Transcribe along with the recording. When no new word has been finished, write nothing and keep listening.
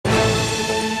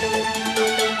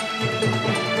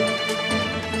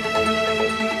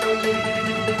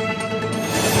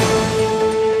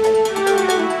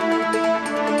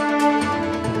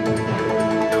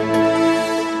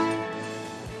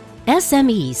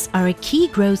SMEs are a key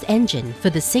growth engine for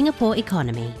the Singapore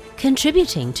economy,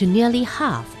 contributing to nearly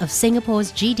half of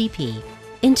Singapore's GDP.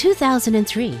 In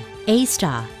 2003,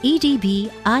 A*STAR, EDB,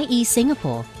 IE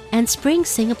Singapore, and Spring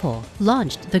Singapore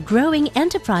launched the Growing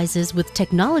Enterprises with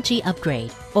Technology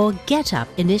Upgrade, or GET-UP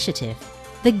initiative.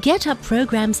 The GET-UP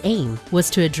program's aim was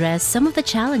to address some of the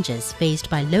challenges faced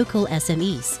by local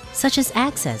SMEs, such as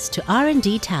access to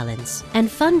R&D talents and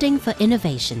funding for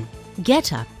innovation.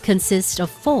 GET-UP consists of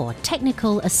 4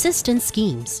 technical assistance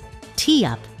schemes: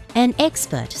 Tee-UP, an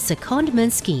expert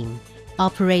secondment scheme;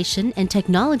 Operation and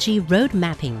Technology Road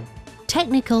Mapping;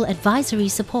 Technical Advisory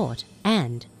Support;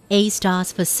 and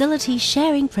A*STAR's Facility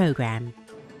Sharing Program.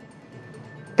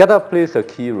 GET-UP plays a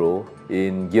key role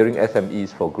in gearing SMEs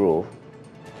for growth.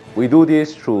 We do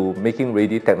this through making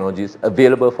ready technologies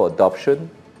available for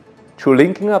adoption, through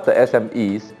linking up the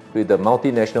SMEs with the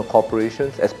multinational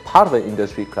corporations as part of an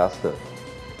industry cluster,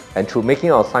 and through making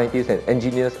our scientists and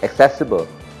engineers accessible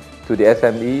to the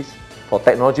SMEs for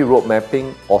technology road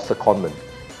mapping or secondment.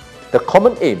 The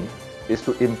common aim is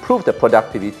to improve the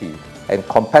productivity and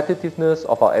competitiveness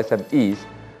of our SMEs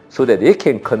so that they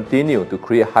can continue to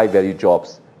create high-value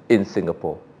jobs in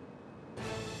Singapore.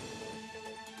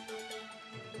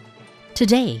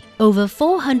 Today, over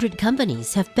 400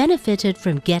 companies have benefited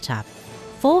from GET-UP.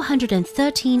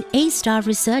 413 A*STAR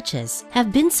researchers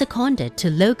have been seconded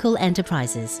to local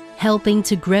enterprises, helping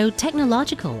to grow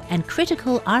technological and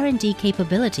critical R&D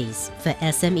capabilities for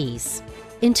SMEs.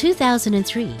 In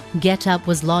 2003, GET-UP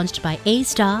was launched by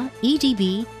A*STAR,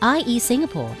 EDB, IE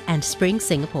Singapore, and Spring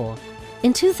Singapore.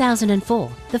 In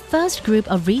 2004, the first group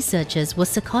of researchers was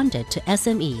seconded to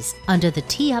SMEs under the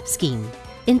Tee-UP scheme.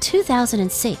 In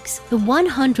 2006, the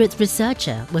 100th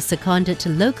researcher was seconded to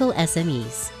local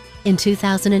SMEs. In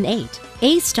 2008,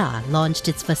 A*STAR launched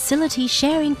its Facility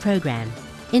Sharing Program.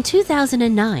 In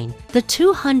 2009, the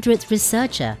 200th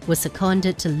researcher was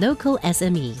seconded to local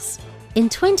SMEs. In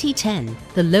 2010,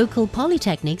 the local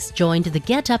polytechnics joined the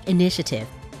GET-UP initiative.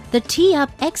 The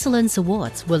Tee-UP Excellence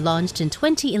Awards were launched in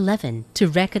 2011 to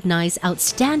recognize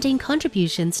outstanding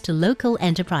contributions to local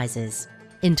enterprises.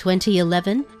 In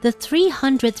 2011, the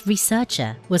 300th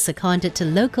researcher was seconded to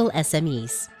local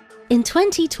SMEs. In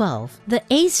 2012, the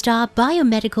A*STAR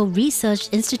Biomedical Research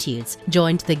Institutes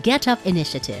joined the GET-UP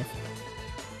initiative.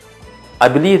 I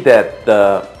believe that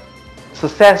the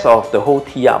success of the whole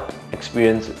Tee-UP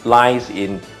experience lies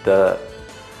in the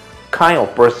kind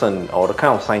of person or the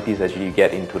kind of scientist that you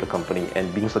get into the company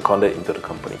and being seconded into the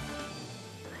company.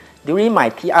 During my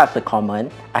Tee-UP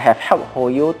secondment, I have helped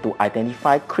Hoyo to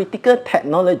identify critical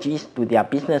technologies to their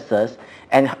businesses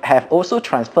and have also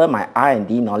transferred my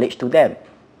R&D knowledge to them.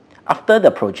 After the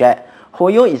project,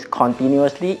 Hoyo is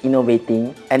continuously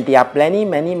innovating and they are planning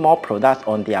many more products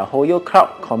on their Hoyo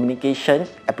Cloud Communications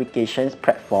Applications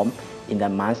platform in the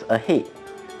months ahead.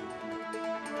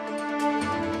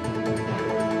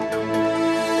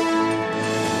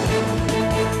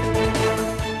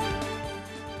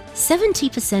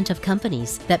 %70 of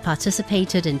companies that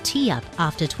participated in Tee-UP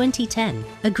after 2010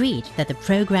 agreed that the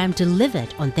program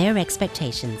delivered on their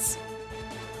expectations.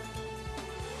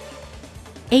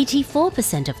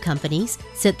 84% of companies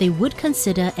said they would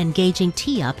consider engaging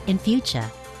Tee-UP in future.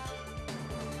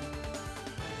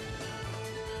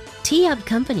 Tee-UP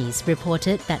companies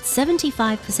reported that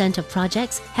 75% of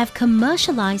projects have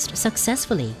commercialized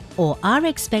successfully or are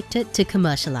expected to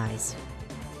commercialize.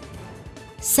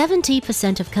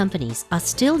 70% of companies are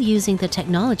still using the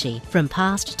technology from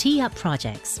past Tee-UP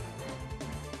projects.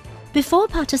 Before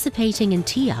participating in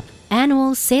Tee-UP,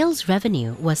 annual sales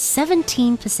revenue was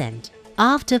 17%.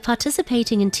 After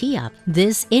participating in Tee-UP,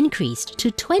 this increased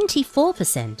to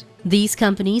 24%. These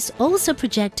companies also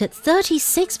projected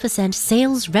 36%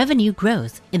 sales revenue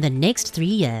growth in the next 3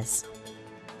 years.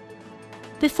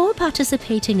 Before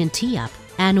participating in Tee-UP,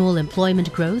 annual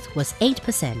employment growth was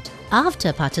 8%.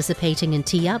 After participating in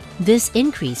Tee-UP, this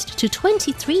increased to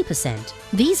 23%.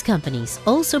 These companies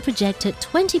also projected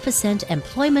 20%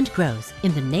 employment growth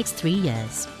in the next 3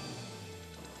 years.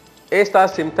 A*STAR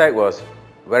SimTech was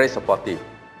very supportive.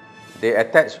 They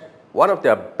attached one of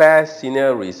their best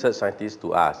senior research scientists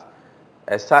to us.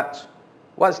 As such,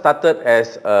 what started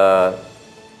as a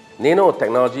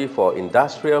nanotechnology for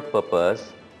industrial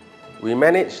purpose, we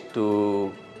managed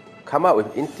to come up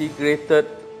with integrated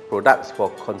products for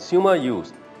consumer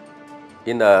use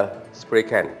in a spray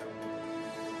can.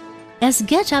 As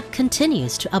GET-UP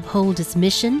continues to uphold its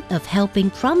mission of helping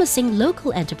promising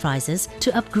local enterprises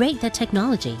to upgrade their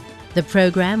technology, the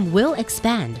program will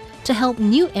expand to help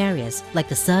new areas like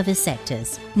the service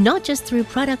sectors, not just through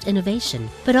product innovation,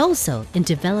 but also in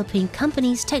developing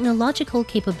companies' technological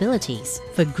capabilities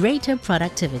for greater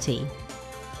productivity.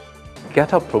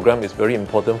 GetUp program is very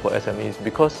important for SMEs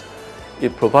because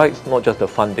it provides not just the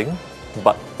funding,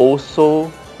 but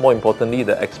also, more importantly,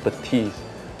 the expertise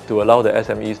to allow the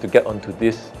SMEs to get onto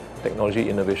this technology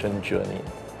innovation journey.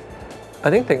 I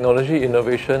think technology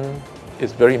innovation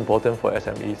is very important for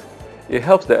SMEs. It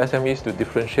helps the SMEs to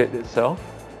differentiate itself,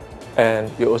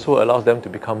 and it also allows them to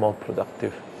become more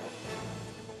productive.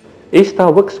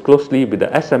 A-Star works closely with the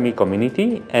SME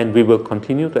community, and we will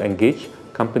continue to engage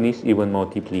companies even more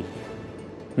deeply.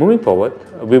 Moving forward,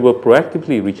 we will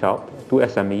proactively reach out to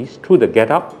SMEs through the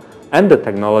GetUp and the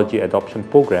Technology Adoption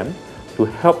Program to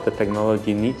help the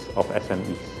technology needs of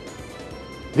SMEs.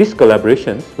 These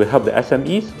collaborations will help the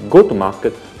SMEs go to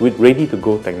market with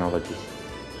ready-to-go technologies.